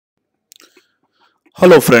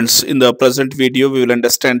Hello friends, in the present video we will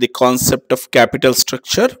understand the concept of capital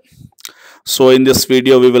structure. So in this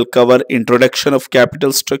video we will cover introduction of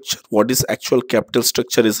capital structure, what is actual capital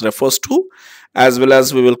structure is refers to, as well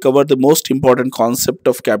as we will cover the most important concept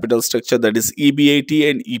of capital structure, that is EBIT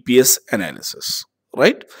and EPS analysis,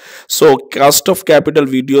 right? So cost of capital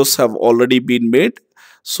videos have already been made.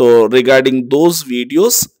 So regarding those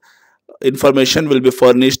videos, information will be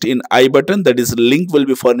furnished in I button, that is link will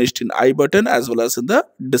be furnished in I button as well as in the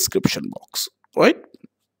description box, right?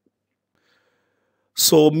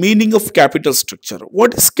 So meaning of capital structure,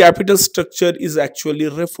 what is capital structure is actually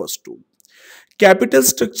refers to. Capital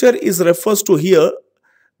structure is refers to here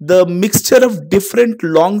the mixture of different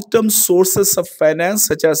long-term sources of finance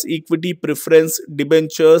such as equity, preference,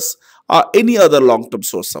 debentures, or any other long-term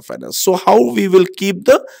source of finance. So how we will keep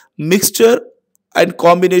the mixture and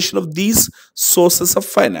combination of these sources of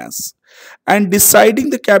finance, and deciding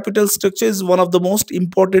the capital structure is one of the most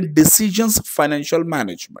important decisions of financial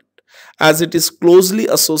management, as it is closely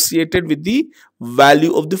associated with the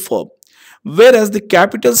value of the firm, whereas the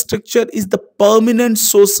capital structure is the permanent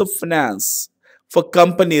source of finance for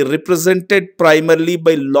company represented primarily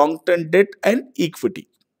by long-term debt and equity,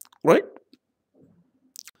 right?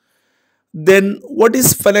 Then what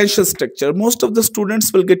is financial structure? Most of the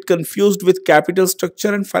students will get confused with capital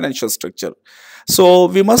structure and financial structure. So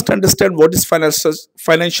we must understand what is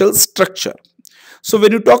financial structure. So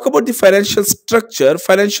when you talk about the financial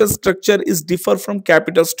structure is differ from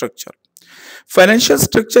capital structure. Financial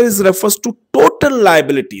structure is refers to total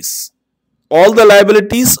liabilities, all the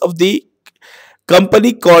liabilities of the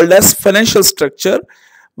company called as financial structure,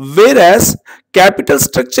 whereas capital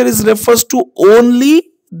structure is refers to only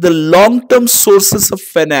the long-term sources of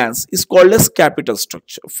finance is called as capital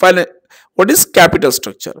structure. What is capital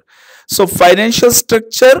structure? So financial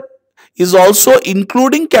structure is also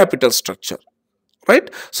including capital structure, right?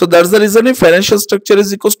 So that's the reason if financial structure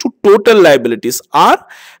is equals to total liabilities, or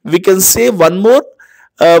we can say one more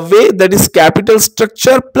way, that is capital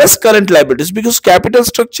structure plus current liabilities, because capital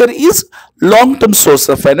structure is long-term source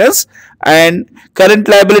of finance and current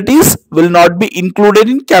liabilities will not be included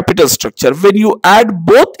in capital structure. When you add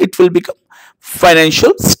both, it will become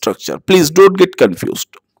financial structure. Please don't get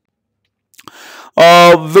confused.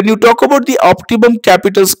 When you talk about the optimum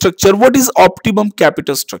capital structure, what is optimum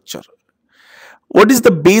capital structure? What is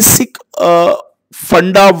the basic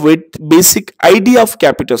basic idea of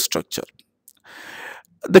capital structure?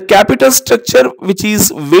 The capital structure, which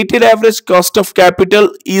is weighted average cost of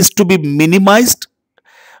capital, is to be minimized,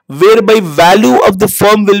 whereby value of the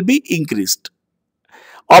firm will be increased.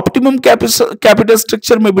 Optimum capital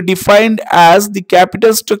structure may be defined as the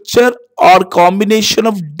capital structure or combination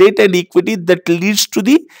of debt and equity that leads to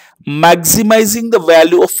the maximizing the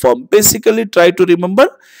value of firm. Basically, try to remember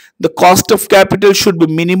the cost of capital should be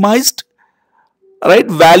minimized, right?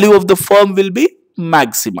 Value of the firm will be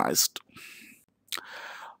maximized.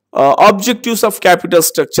 Objectives of capital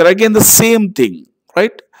structure, again the same thing,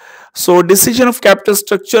 right? So decision of capital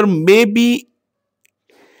structure may be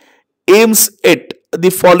aims at the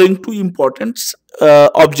following two important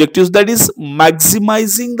objectives, that is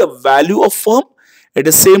maximizing the value of firm, at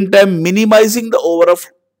the same time minimizing the overall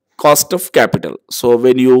cost of capital. So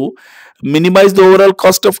when you minimize the overall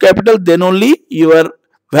cost of capital, then only your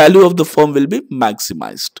value of the firm will be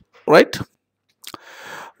maximized, right?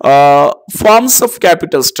 Forms of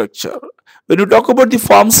capital structure. When you talk about the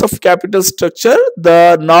forms of capital structure,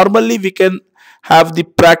 normally we can have the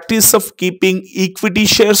practice of keeping equity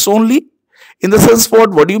shares only. In the sense,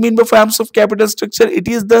 what do you mean by forms of capital structure? It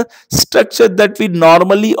is the structure that we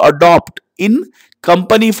normally adopt in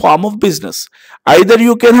company form of business. Either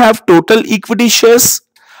you can have total equity shares,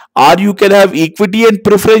 or you can have equity and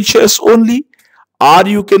preference shares only, or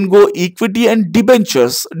you can go equity and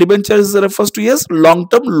debentures. Debentures refers to as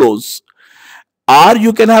long-term loans. Or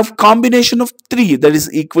you can have combination of three, that is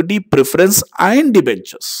equity, preference and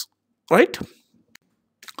debentures, right?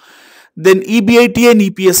 Then EBIT and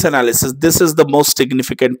EPS analysis. This is the most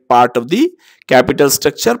significant part of the capital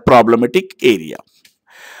structure problematic area.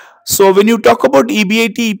 So when you talk about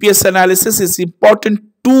EBIT EPS analysis, is important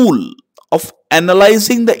tool of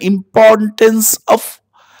analyzing the importance of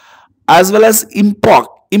as well as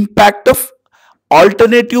impact of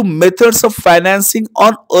alternative methods of financing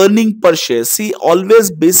on earning per share. See,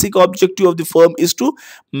 always basic objective of the firm is to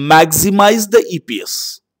maximize the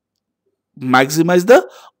EPS, maximize the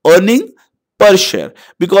earning per share,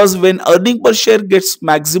 because when earning per share gets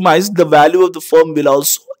maximized, the value of the firm will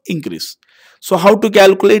also increase. So how to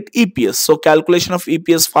calculate EPS? So calculation of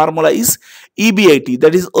EPS formula is EBIT,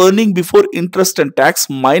 that is earning before interest and tax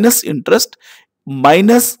minus interest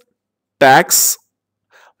minus tax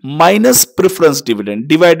minus preference dividend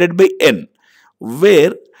divided by n,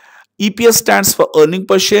 where EPS stands for earning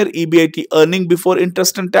per share, EBIT earning before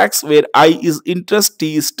interest and tax, where I is interest,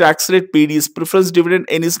 T is tax rate, PD is preference dividend,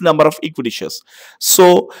 N is number of equity shares.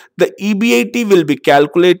 So the EBIT will be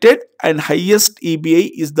calculated, and highest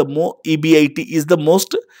EBIT is the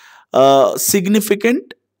most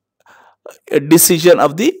significant decision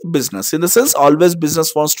of the business. In the sense, always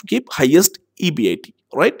business wants to keep highest EBIT,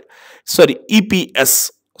 right? Sorry, EPS.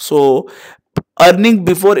 So earning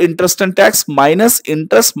before interest and tax minus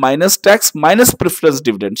interest minus tax minus preference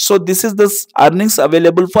dividend. So this is the earnings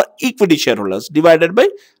available for equity shareholders divided by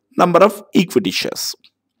number of equity shares.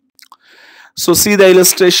 So see the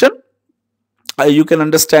illustration. You can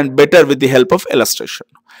understand better with the help of illustration.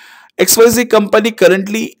 XYZ company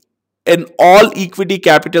currently an all equity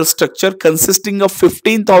capital structure consisting of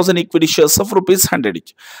 15,000 equity shares of rupees 100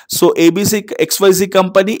 each. So ABC XYZ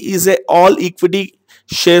company is a all equity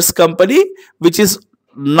shares company which is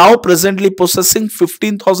now presently possessing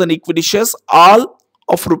 15,000 equity shares, all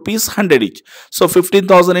of rupees 100 each. So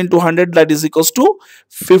 15,000 into 100, that is equals to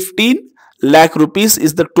 15 lakh rupees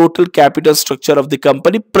is the total capital structure of the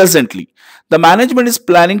company presently. The management is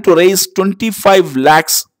planning to raise 25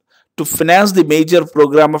 lakhs to finance the major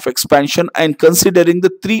program of expansion and considering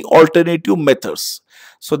the three alternative methods.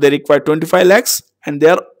 So they require 25 lakhs and they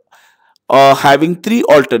are having three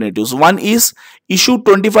alternatives. One is issue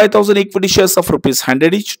 25,000 equity shares of rupees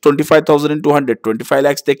 100 each, 25,000 into 100, 25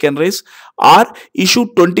 lakhs they can raise, or issue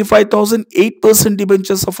 25,000 8%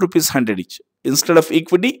 debentures of rupees 100 each. Instead of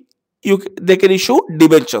equity, they can issue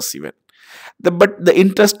debentures even. But the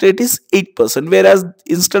interest rate is 8%, whereas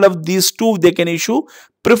instead of these two, they can issue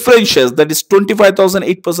preference shares, that is 25,000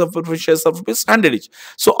 8% preference shares of rupees 100 each.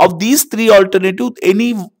 So of these three alternatives,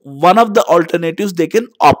 any one of the alternatives they can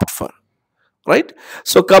opt for, right?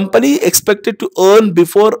 So company expected to earn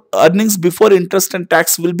earnings before interest and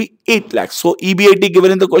tax will be 8 lakhs. So EBIT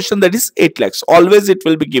given in the question, that is 8 lakhs. Always it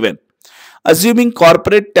will be given. Assuming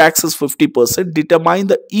corporate tax is 50%, determine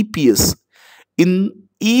the EPS in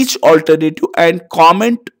each alternative and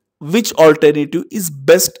comment which alternative is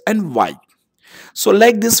best and why. So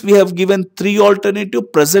like this, we have given three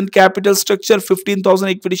alternative: present capital structure 15,000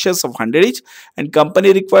 equity shares of 100 each, and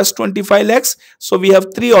company requires 25 lakhs. So we have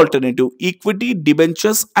three alternative: equity,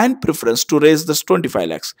 debentures and preference to raise this 25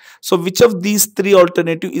 lakhs. So which of these three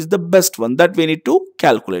alternative is the best one, that we need to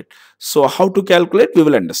calculate. So how to calculate, we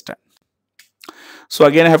will understand. So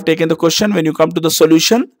again, I have taken the question. When you come to the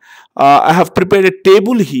solution, I have prepared a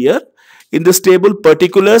table here. In this table,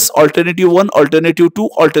 particulars, alternative 1, alternative 2,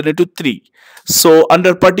 alternative 3. So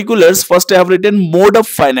under particulars, first I have written mode of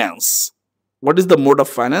finance. What is the mode of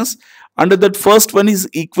finance? Under that, first one is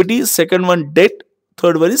equity, second one debt,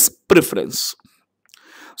 third one is preference.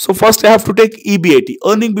 So first I have to take EBIT,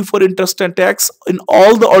 earning before interest and tax. In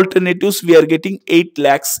all the alternatives, we are getting 8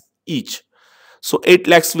 lakhs each. So 8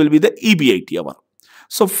 lakhs will be the EBIT.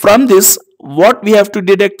 So from this, what we have to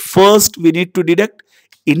deduct? First, we need to deduct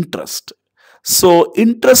interest. So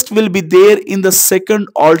interest will be there in the second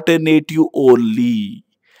alternative only.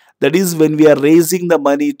 That is when we are raising the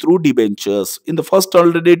money through debentures. In the first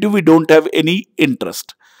alternative, we don't have any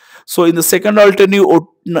interest. So in the second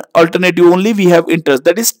alternative only, we have interest.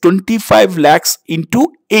 That is 25 lakhs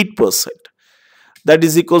into 8%. That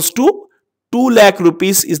is equals to 2 lakh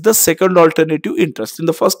rupees is the second alternative interest. In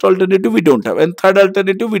the first alternative, we don't have. And third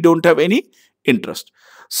alternative, we don't have any interest.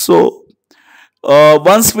 So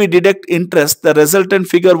once we deduct interest, the resultant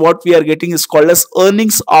figure what we are getting is called as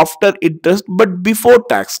earnings after interest but before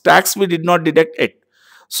tax. Tax we did not deduct it.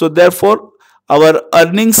 So therefore, our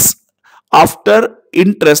earnings after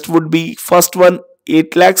interest would be first one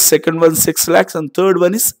 8 lakhs, second one 6 lakhs and third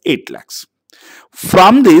one is 8 lakhs.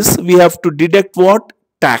 From this, we have to deduct what?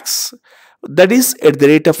 Tax. That is at the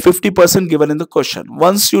rate of 50% given in the question.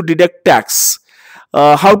 Once you deduct tax,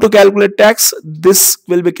 how to calculate tax? This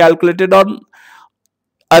will be calculated on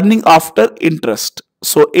earning after interest.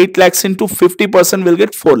 So 8 lakhs into 50% will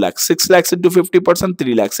get 4 lakhs. 6 lakhs into 50%,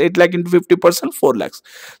 3 lakhs. 8 lakh into 50%, 4 lakhs.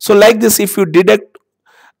 So like this, if you deduct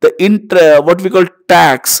the what we call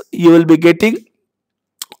tax, you will be getting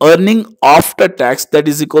earning after tax, that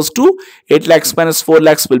is equals to 8 lakhs minus 4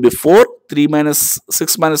 lakhs will be 4, 3 minus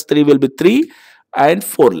 6 minus 3 will be 3 and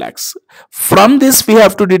 4 lakhs. From this, we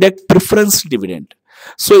have to deduct preference dividend.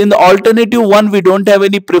 So in the alternative 1, we don't have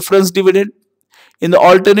any preference dividend. In the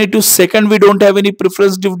alternative second, we don't have any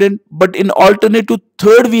preference dividend. But in alternative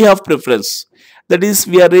third, we have preference. That is,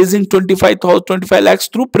 we are raising 25 lakhs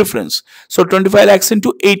through preference. So 25 lakhs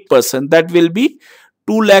into 8%, that will be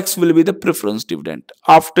 2 lakhs will be the preference dividend.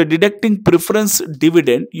 After deducting preference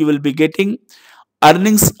dividend, you will be getting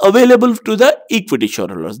earnings available to the equity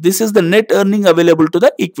shareholders. This is the net earning available to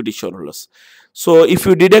the equity shareholders. So if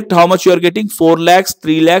you deduct how much you are getting, 4 lakhs,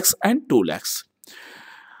 3 lakhs and 2 lakhs.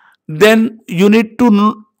 Then you need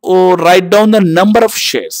to write down the number of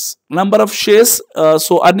shares.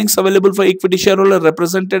 So earnings available for equity shareholder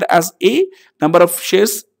represented as A, number of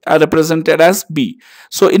shares are represented as B.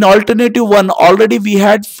 So in alternative 1, already we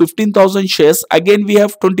had 15,000 shares. Again we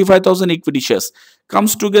have 25,000 equity shares.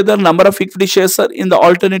 Comes together, number of equity shares are in the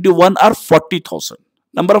alternative 1 are 40,000.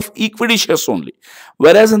 Number of equity shares only.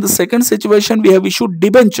 Whereas in the second situation, we have issued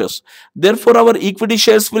debentures. Therefore, our equity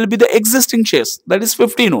shares will be the existing shares. That is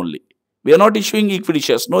 15 only. We are not issuing equity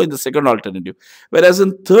shares, no, in the second alternative. Whereas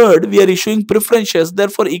in third, we are issuing preference shares.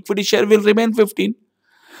 Therefore, equity share will remain 15.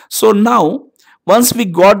 So now, once we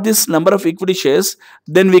got this number of equity shares,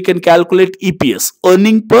 then we can calculate EPS,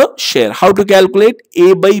 earning per share. How to calculate?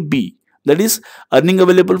 A by B. That is earning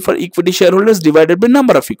available for equity shareholders divided by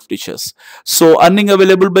number of equity shares. So earning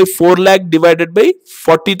available by 4 lakh divided by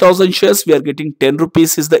 40,000 shares, we are getting 10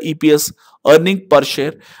 rupees is the EPS earning per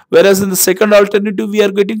share. Whereas in the second alternative, we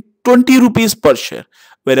are getting 20 rupees per share.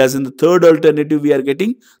 Whereas in the third alternative, we are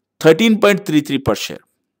getting 13.33 per share.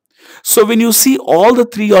 So when you see all the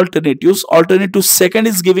three alternatives, alternative second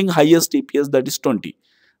is giving highest EPS, that is 20.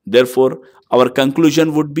 Therefore, our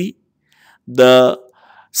conclusion would be the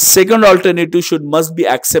second alternative must be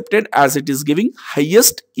accepted as it is giving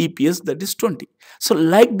highest EPS, that is 20. So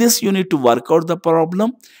like this, you need to work out the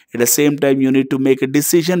problem. At the same time, you need to make a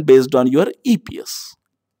decision based on your EPS.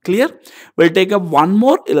 Clear? We'll take up one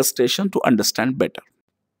more illustration to understand better.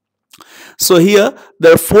 So here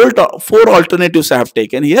there are four alternatives I have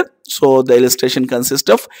taken here. So the illustration consists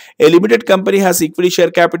of a limited company has equity share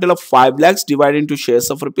capital of 5 lakhs divided into shares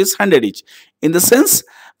of rupees 100 each. In the sense,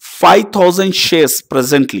 5,000 shares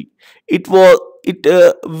presently. It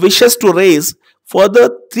wishes to raise further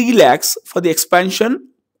 3 lakhs for the expansion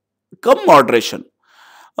come moderation.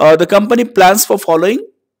 The company plans for following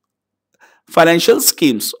financial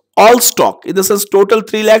schemes. All stock, in the sense total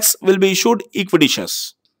 3 lakhs will be issued equity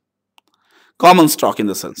shares. Common stock in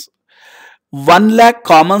the sense. 1 lakh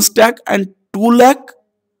common stock and 2 lakh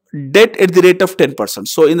debt at the rate of 10%.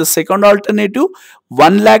 So in the second alternative,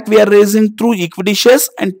 1 lakh we are raising through equity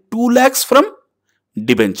shares and 2 lakhs from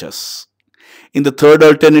debentures. In the third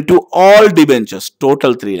alternative, all debentures,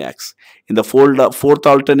 total 3 lakhs. In the fourth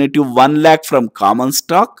alternative, 1 lakh from common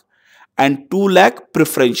stock and 2 lakh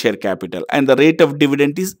preference share capital, and the rate of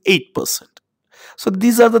dividend is 8%. So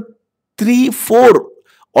these are the 4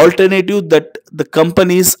 alternative that the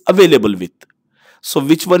company is available with. So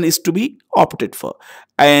which one is to be opted for?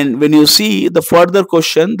 And when you see the further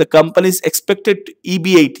question, the company's expected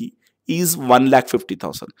EBIT is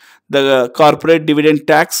 1,50,000. The corporate dividend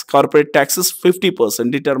tax, corporate tax is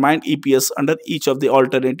 50%. Determine EPS under each of the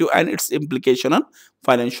alternative and its implication on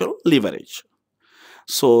financial leverage.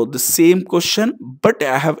 So the same question, but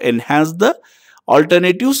I have enhanced the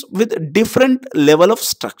alternatives with different level of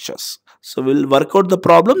structures. So we'll work out the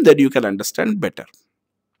problem, then you can understand better.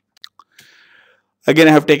 Again,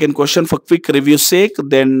 I have taken question for quick review sake,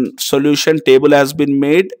 then solution table has been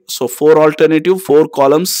made. So 4 alternative, 4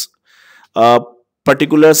 columns,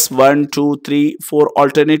 particulars 1, 2, 3, 4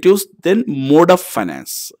 alternatives, then mode of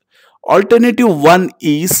finance. Alternative 1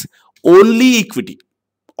 is only equity.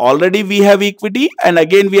 Already we have equity, and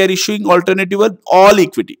again we are issuing alternative 1 all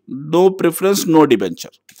equity, no preference, no debenture.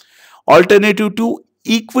 Alternative 2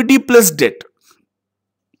 equity plus debt,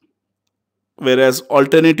 whereas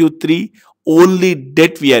alternative 3 only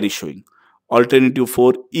debt we are issuing. Alternative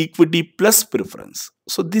 4 equity plus preference.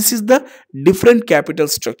 So this is the different capital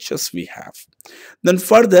structures we have. Then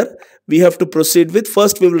further we have to proceed with,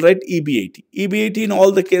 first we will write EBIT. EBIT in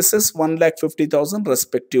all the cases 1,50,000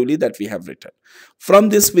 respectively that we have written. From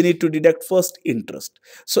this we need to deduct first interest.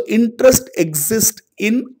 So interest exists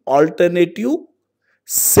in alternative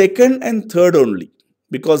second and third only,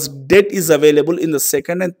 because debt is available in the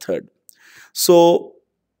second and third. So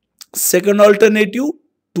second alternative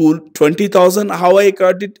to 20,000, how I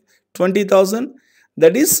got it 20,000,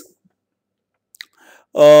 that is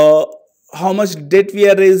how much debt we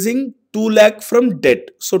are raising, 2 lakh from debt.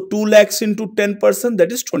 So 2 lakhs into 10%,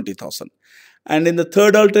 that is 20,000. And in the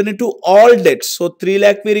third alternative, all debts. So 3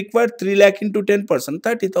 lakh we require, 3 lakh into 10%,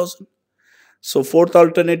 30,000. So fourth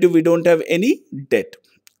alternative, we don't have any debt.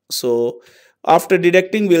 So after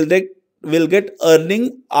deducting, we'll get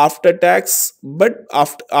earning after tax, but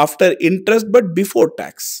after interest, but before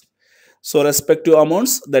tax. So respective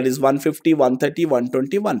amounts, that is 150, 130,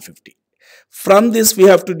 120, 150. From this, we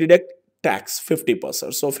have to deduct tax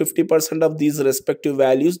 50%. So 50% of these respective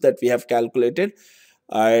values that we have calculated,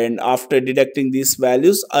 And after deducting these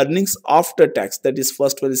values, earnings after tax, that is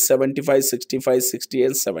first one is 75, 65, 60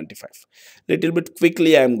 and 75. Little bit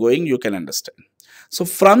quickly I am going, you can understand. So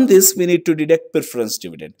from this we need to deduct preference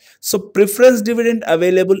dividend. So preference dividend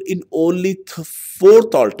available in only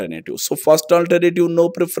fourth alternative. So first alternative no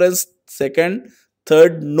preference, second,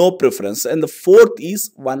 third no preference, and the fourth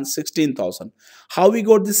is 116,000. How we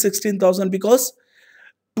got this 16,000? Because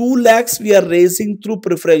 2 lakhs we are raising through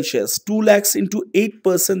preferentials. 2 lakhs into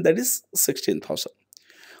 8%, that is 16,000.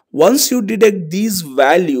 Once you deduct these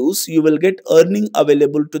values, you will get earning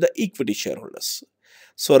available to the equity shareholders.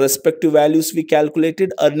 So respective values we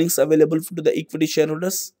calculated, earnings available to the equity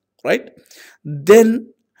shareholders, right?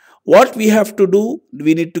 Then what we have to do,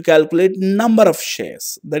 we need to calculate number of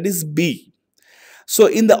shares, that is B. So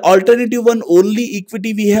in the alternative one, only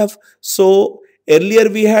equity we have. So earlier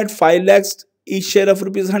we had 5 lakhs, each share of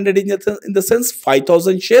rupees 100, in the sense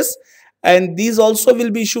 5,000 shares, and these also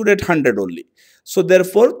will be issued at 100 only. So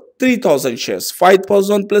therefore 3,000 shares,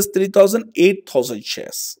 5,000 plus 3,000, 8,000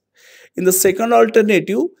 shares. In the second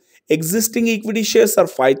alternative, existing equity shares are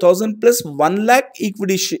 5,000 plus 1 lakh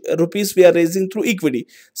equity rupees we are raising through equity.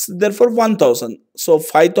 So therefore 1,000. So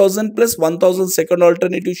 5,000 plus 1,000 second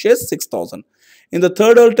alternative shares, 6,000. In the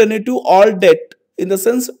third alternative, all debt, in the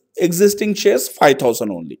sense existing shares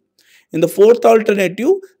 5,000 only. In the fourth alternative,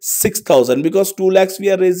 6,000, because 2 lakhs we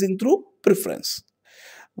are raising through preference.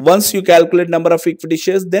 Once you calculate number of equity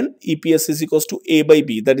shares, then EPS is equals to A by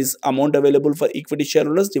B, that is amount available for equity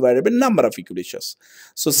shareholders divided by number of equity shares.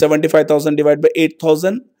 So 75,000 divided by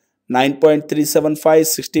 8,000, 9.375,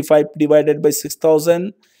 65 divided by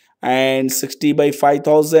 6,000, and 60 by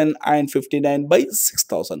 5,000, and 59 by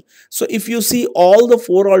 6,000. So if you see all the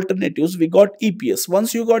four alternatives, we got EPS.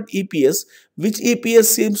 Once you got EPS, which EPS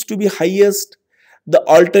seems to be highest? The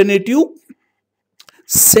alternative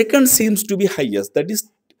second seems to be highest, that is,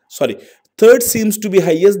 sorry, third seems to be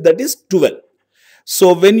highest, that is 12.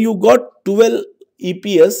 So when you got 12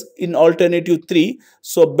 EPS in alternative 3,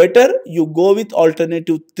 so better you go with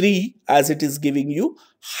alternative 3, as it is giving you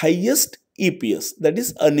highest EPS, that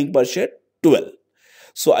is earning per share 12.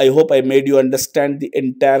 So I hope I made you understand the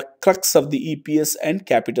entire crux of the EPS and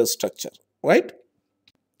capital structure, right?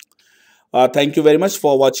 Thank you very much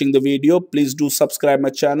for watching the video. Please do subscribe my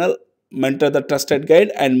channel, Mentor the Trusted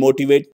Guide, and motivate